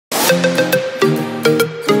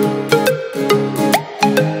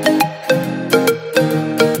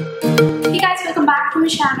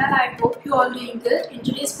Channel. I hope you all doing good. In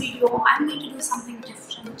today's video, I'm going to do something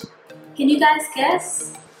different. Can you guys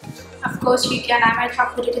guess? Of course you can. I might have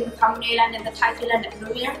put it in the thumbnail and in the title and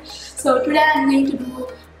everywhere. So today I'm going to do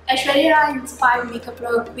Aishwarya Rai inspired makeup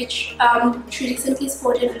look, which she recently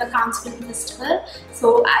sported in the Cannes Film Festival.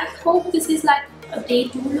 So I hope this is like a day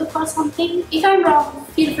 2 look or something. If I'm wrong,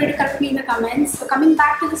 feel free to correct me in the comments. So coming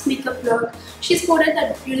back to this makeup look, she sported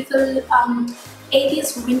that beautiful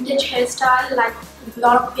 80s vintage hairstyle, like with a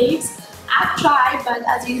lot of waves. I've tried, but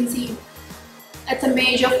as you can see, it's a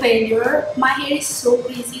major failure. My hair is so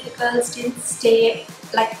greasy, the curls didn't stay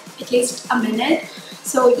like at least a minute.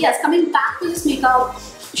 So yes, coming back to this makeup,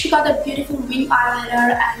 she got a beautiful wing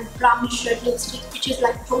eyeliner and brownish red lipstick, which is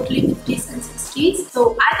like totally 50s and 60s.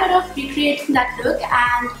 So I thought of recreating that look,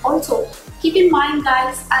 and also keep in mind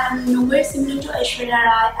guys, I am nowhere similar to Aishwarya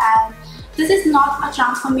Rai, and this is not a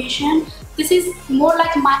transformation. This is more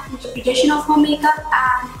like my interpretation of her makeup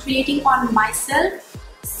and creating on myself.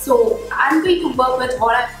 So I'm going to work with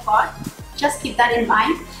what I've got. Just keep that in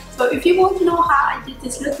mind. So if you want to know how I did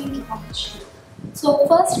this look, then keep on watching. So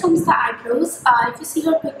first comes the eyebrows. If you see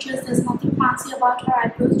her pictures, there's nothing fancy about her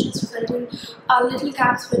eyebrows, just filled in little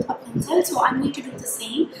gaps with a pencil. So I'm going to do the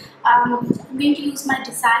same. I'm going to use my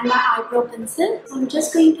Design My Eyebrow pencil. So I'm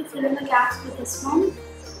just going to fill in the gaps with this one.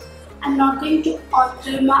 I'm not going to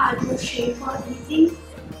alter my eyebrow shape or anything.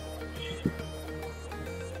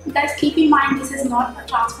 Guys, keep in mind, this is not a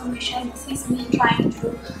transformation. This is me trying to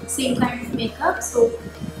do same kind of makeup. So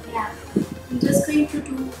yeah, I'm just going to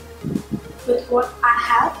do with what I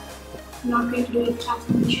have. I'm not going to do any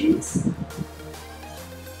transformations. I'm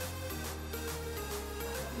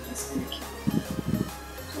just going to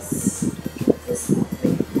give this a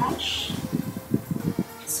quick brush.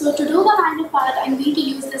 So to do the liner part, I'm going to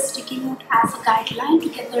use this sticky note as a guideline to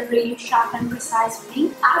get the really sharp and precise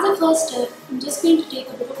wing. As a first step, I'm just going to take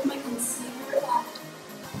a bit of my concealer and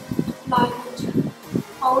apply it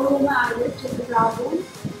all over my eyelid to the brow bone.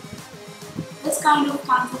 This kind of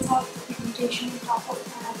cancels out the pigmentation on top of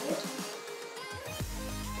my eyelid.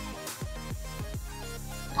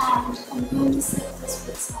 And I'm going to set this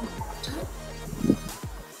with some water.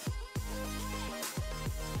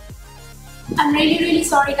 I'm really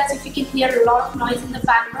sorry guys if you can hear a lot of noise in the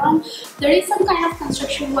background. There is some kind of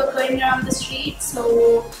construction work going around the street,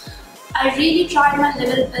 so I really tried my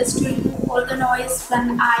level best to remove all the noise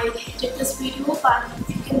when I did this video, but if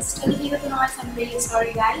you can still hear the noise, I'm really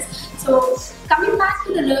sorry guys. So coming back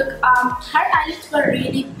to the look, her eyelids were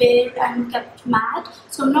really bare and kept matte,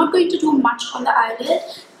 so I'm not going to do much on the eyelid.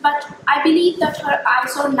 But I believe that her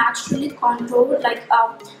eyes are naturally contoured, like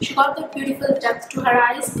she got the beautiful depth to her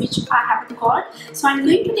eyes, which I haven't got. So I'm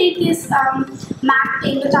going to take this MAC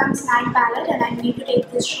Angle Times 9 palette, and I'm going to take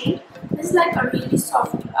this shade. This is like a really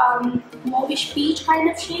soft mauvish peach kind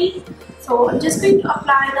of shade. So I'm just going to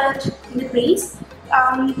apply that in the crease.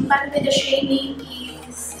 By the way, the shade name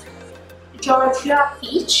is Georgia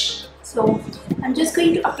Peach. So I'm just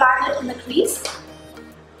going to apply that in the crease.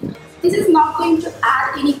 This is not going to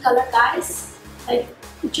add any color guys, like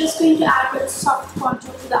it's just going to add a soft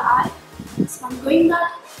contour to the eye. So I'm going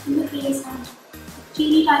that in the crease and a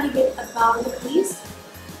teeny tiny bit above the crease.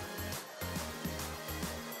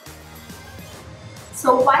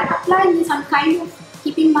 So while applying this, I'm kind of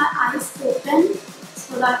keeping my eyes open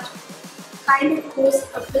so that kind of goes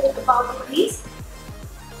a bit above the crease.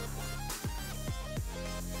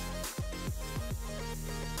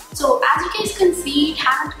 So as you guys can see, it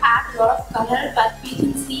hasn't added a lot of color, but we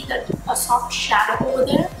can see that a soft shadow over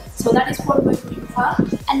there. So that is what we're doing for.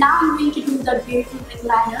 And now I'm going to do the beautiful wing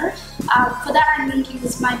liner. For that I'm going to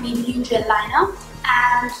use my Maybelline Gel liner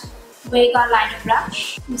and Vega liner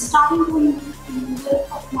brush. I'm starting to in the middle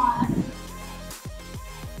of my eye.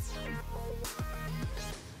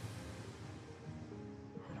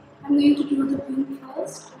 I'm going to do the wing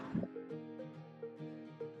first.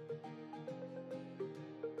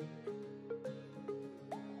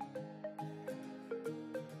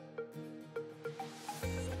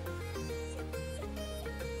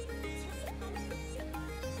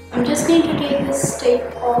 I'm just going to take this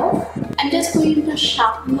tape off. I'm just going to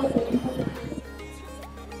sharpen the wing.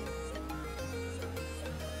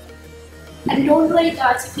 And don't worry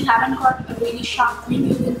guys, if you haven't got a really sharp wing,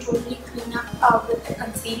 you can totally clean up with the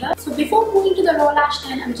concealer. So before moving to the lower lash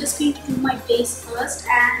line, I'm just going to do my base first.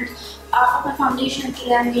 And for my foundation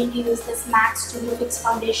today, I'm going to use this MAC Studio Fix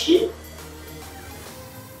foundation.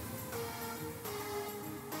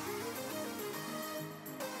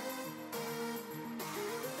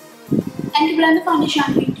 And to blend the foundation,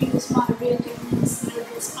 I'm going to use my Real Techniques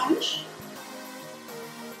Miracle Sponge.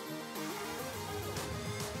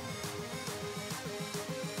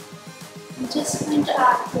 I'm just going to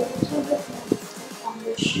add a little bit more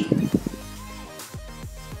foundation.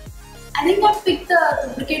 I think I picked the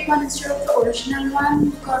duplicate one instead of the original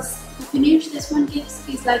one because the finish this one gives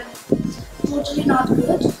is like totally not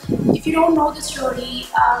good. If you don't know the story,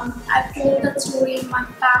 I've told that story in my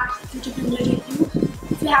past YouTube review.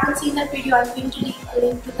 If you haven't seen that video, I'm going to leave a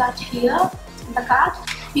link to that here in the card.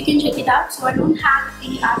 You can check it out. So I don't have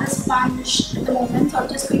any other sponge at the moment, so I'm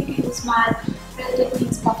just going to use my Real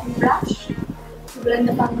Techniques buffing brush to blend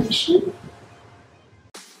the foundation.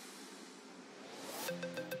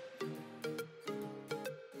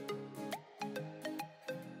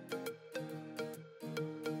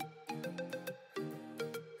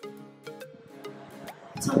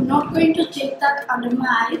 So I'm not going to take that under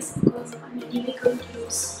my eyes because I'm anyway going to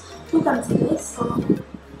use two concealers. So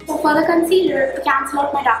for the concealer, to cancel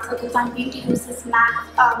out my dark circles, I'm going to use this MAC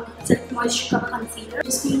Silk Moisture Cover Concealer.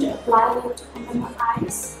 Just going to apply it under my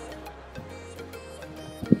eyes.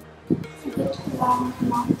 A bit long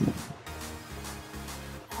enough.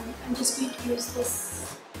 And I'm just going to use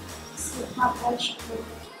this with my brush to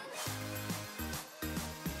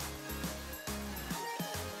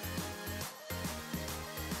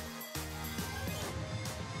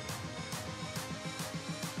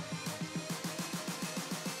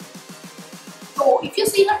So if you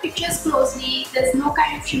see her pictures closely, there's no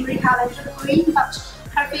kind of shimmery highlighter going, but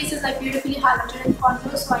her face is like beautifully highlighted and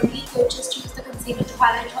contour, so I really could just use the concealer to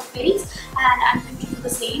highlight her face, and I'm going to do the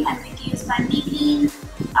same. I'm going to use my Maybelline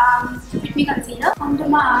Fit Me Concealer. Under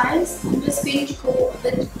my eyes, I'm just going to go a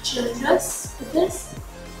bit generous with this.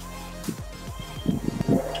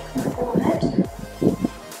 Go ahead.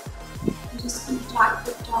 I'm just going to tap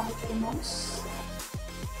it down with the nose.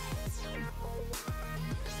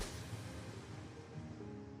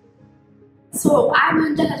 So I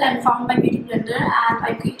went ahead and found my beauty blender, and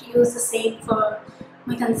I'm going to use the same for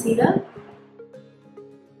my concealer.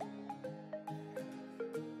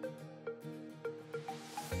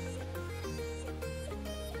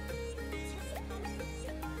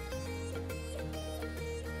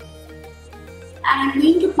 And I'm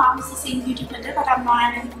going to bounce the same beauty blender, but I'm not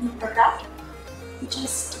adding any product.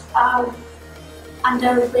 Just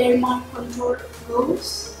under where my contour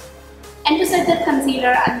goes. And to set that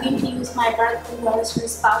concealer, I'm going to use my wearable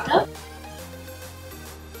Swiss powder.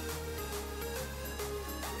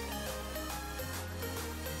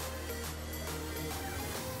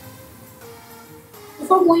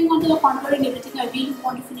 Before moving on to the contour and everything, I really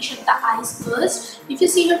want to finish up the eyes first. If you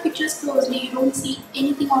see her pictures closely, you don't see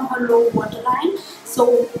anything on her low waterline.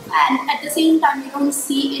 So, and at the same time, you don't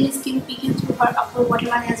see any skin peeking through her upper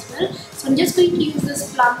waterline as well. So I'm just going to use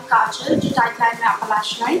this Plum kajal to tightline my upper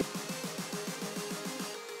lash line.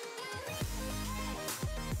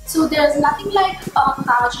 So there's nothing like a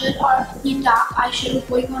kajal or a dark eyeshadow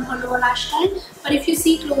going on her lower lash line, but if you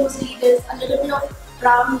see closely, there's a little bit of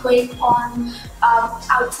brown going on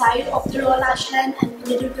outside of the lower lash line and a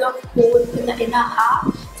little bit of gold in the inner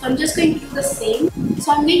half. So I'm just going to do the same.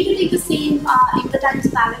 So I'm going to take the same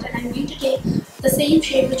Times palette, and I'm going to take the same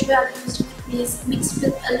shade which we have used in the crease mixed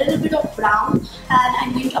with a little bit of brown, and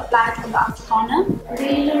I'm going to apply it on the outer corner.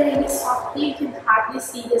 Really softly, you can hardly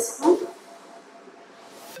see this one.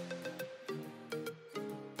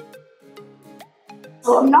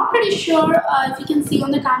 So I'm not pretty sure if you can see on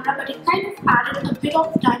the camera, but it kind of added a bit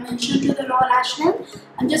of dimension to the lower lash line.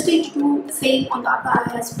 I'm just going to do the same on the upper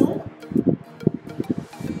eye as well.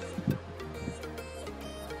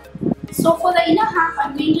 So for the inner half,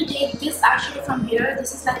 I'm going to take this eyeshadow from here.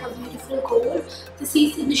 This is like a beautiful gold. This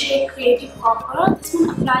is in the shade Creative Copper. This one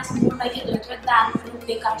applies more like a glitter than an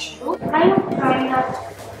opaque eyeshadow. Kind of trying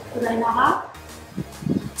that for the inner half.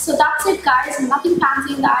 So that's it guys, nothing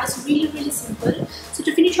fancy in the eyes, really simple. So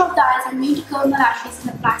to finish off the eyes, I'm going to curl my lashes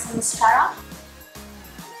and apply some mascara.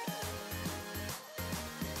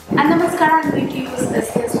 And the mascara I'm going to use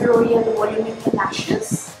is this L'Oreal Volume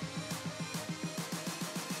Lashes.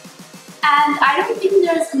 And I don't think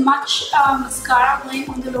there's much mascara going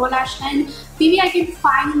on the lower lash line. Maybe I can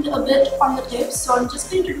find a bit on the tips, so I'm just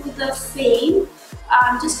going to do the same.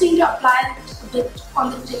 I'm just going to apply it a bit on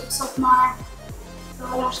the tips of my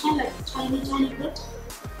lower lash line, like a tiny bit,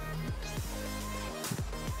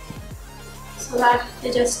 so that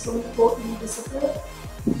they just don't go invisible.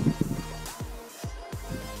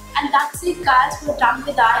 And that's it guys, we're done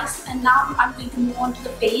with eyes, and now I'm going to move on to the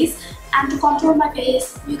face. And to contour my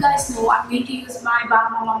face, you guys know I'm going to use my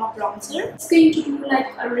Balm Bahama bronzer. It's going to do like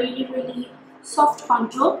a really soft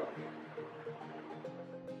contour.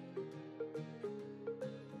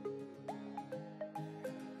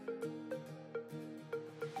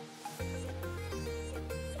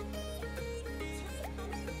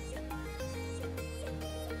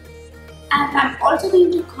 And I'm also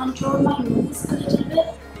going to contour my nose a little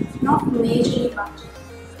bit, not majorly but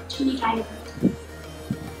teeny tiny bit,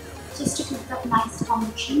 just to give that nice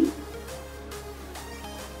combination.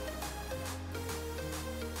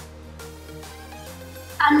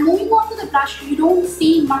 And moving on to the blush, you don't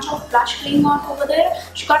see much of blush going on over there.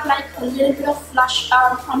 She got like a little bit of blush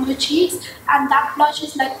on her cheeks, and that blush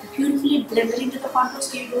is like beautifully blended into the contour,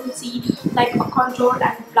 so you don't see like a contour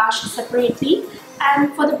and blush separately.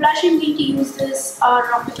 And for the blush, I'm going to use this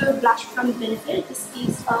Rocketuer blush from Benefit. This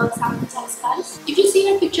is sample size, guys. If you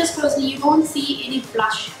see the pictures closely, you don't see any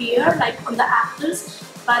blush here, like on the apples,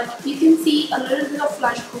 but you can see a little bit of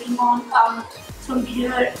blush going on from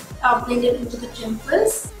here, blended into the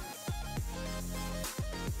temples.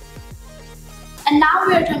 And now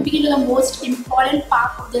we are jumping into the most important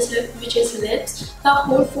part of this look, which is lips. The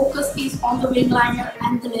whole focus is on the wing liner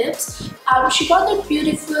and the lips. She got that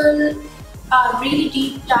beautiful, really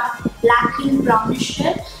deep dark black and brownish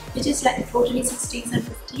shade, which is like totally 60s and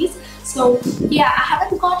 50s. So yeah, I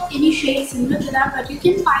haven't got any shades similar to that, but you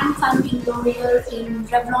can find some in L'Oreal, in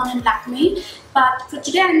Revlon and Lakme. But for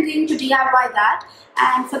today I'm going to DIY that,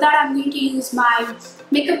 and for that I'm going to use my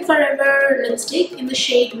Makeup Forever lipstick in the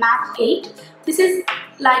shade Matte 8. This is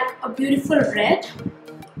like a beautiful red.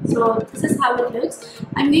 So this is how it looks.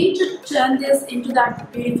 I'm going to turn this into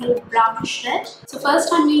that beautiful brownish red. So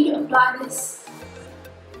first I'm going to apply this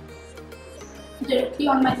directly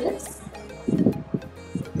on my lips.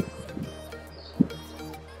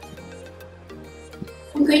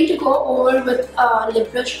 I'm going to go over with a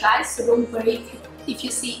lip brush, guys, so don't worry if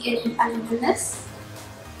you see any unevenness.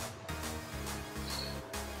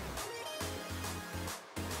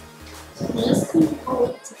 So I'm just going to go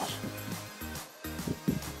with it.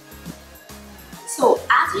 So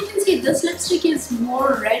as you can see, this lipstick is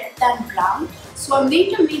more red than brown. So I'm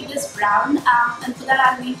going to make this brown, and for that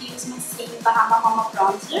I'm going to use my same Bahama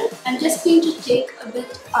bronzer. I'm just going to take a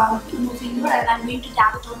bit in my finger and I'm going to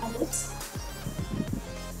dab it on my lips.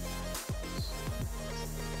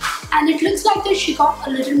 And it looks like that she got a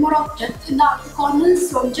little more of depth in the outer corners.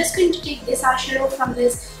 So I'm just going to take this eyeshadow from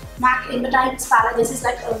this MAC Invertimes palette. This is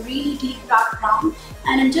like a really deep dark brown.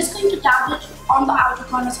 And I'm just going to dab it on the outer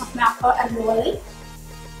corners of my upper and lower lip.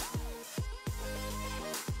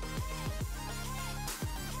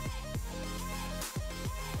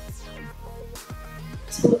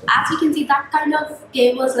 So as you can see, that kind of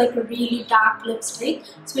gave us like a really dark lipstick.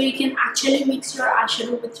 So you can actually mix your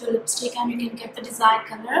eyeshadow with your lipstick and you can get the desired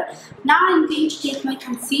color. Now I'm going to take my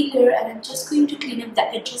concealer and I'm just going to clean up the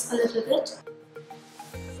edges a little bit.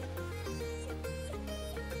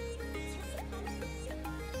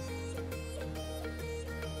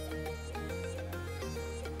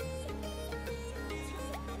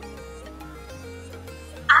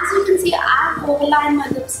 As you can see, I've overlined my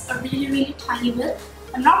lips a really tiny bit.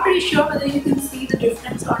 I'm not pretty sure whether you can see the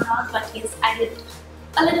difference or not, but yes, I did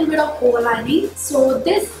a little bit of overlining. So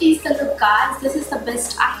this is the look, guys. This is the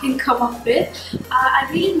best I can come up with. I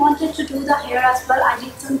really wanted to do the hair as well. I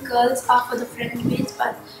did some curls for the front image,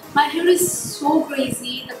 but my hair is so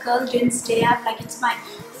crazy. The curl didn't stay up. Like, it's my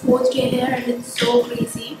 4th day hair and it's so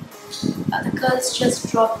crazy. The curls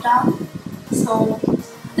just dropped down. So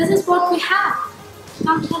this is what we have.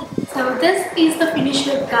 Can't tell. So this is the finished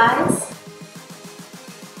look, guys.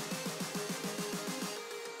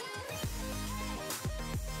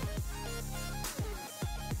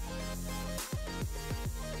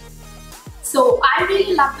 So I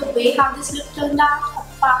really love the way how this look turned out,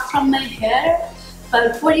 apart from my hair.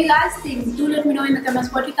 But what do you guys think? Do let me know in the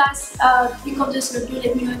comments. What do you guys think of this look? Do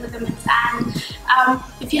let me know in the comments. And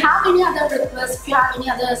if you have any other requests, if you have any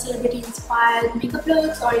other celebrity inspired makeup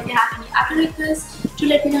looks, or if you have any other requests, do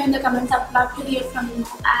let me know in the comments. I'd love to hear from you.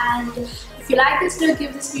 And if you like this look,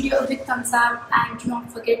 give this video a big thumbs up. And do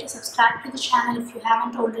not forget to subscribe to the channel if you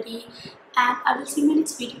haven't already. And I will see you in my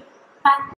next video. Bye.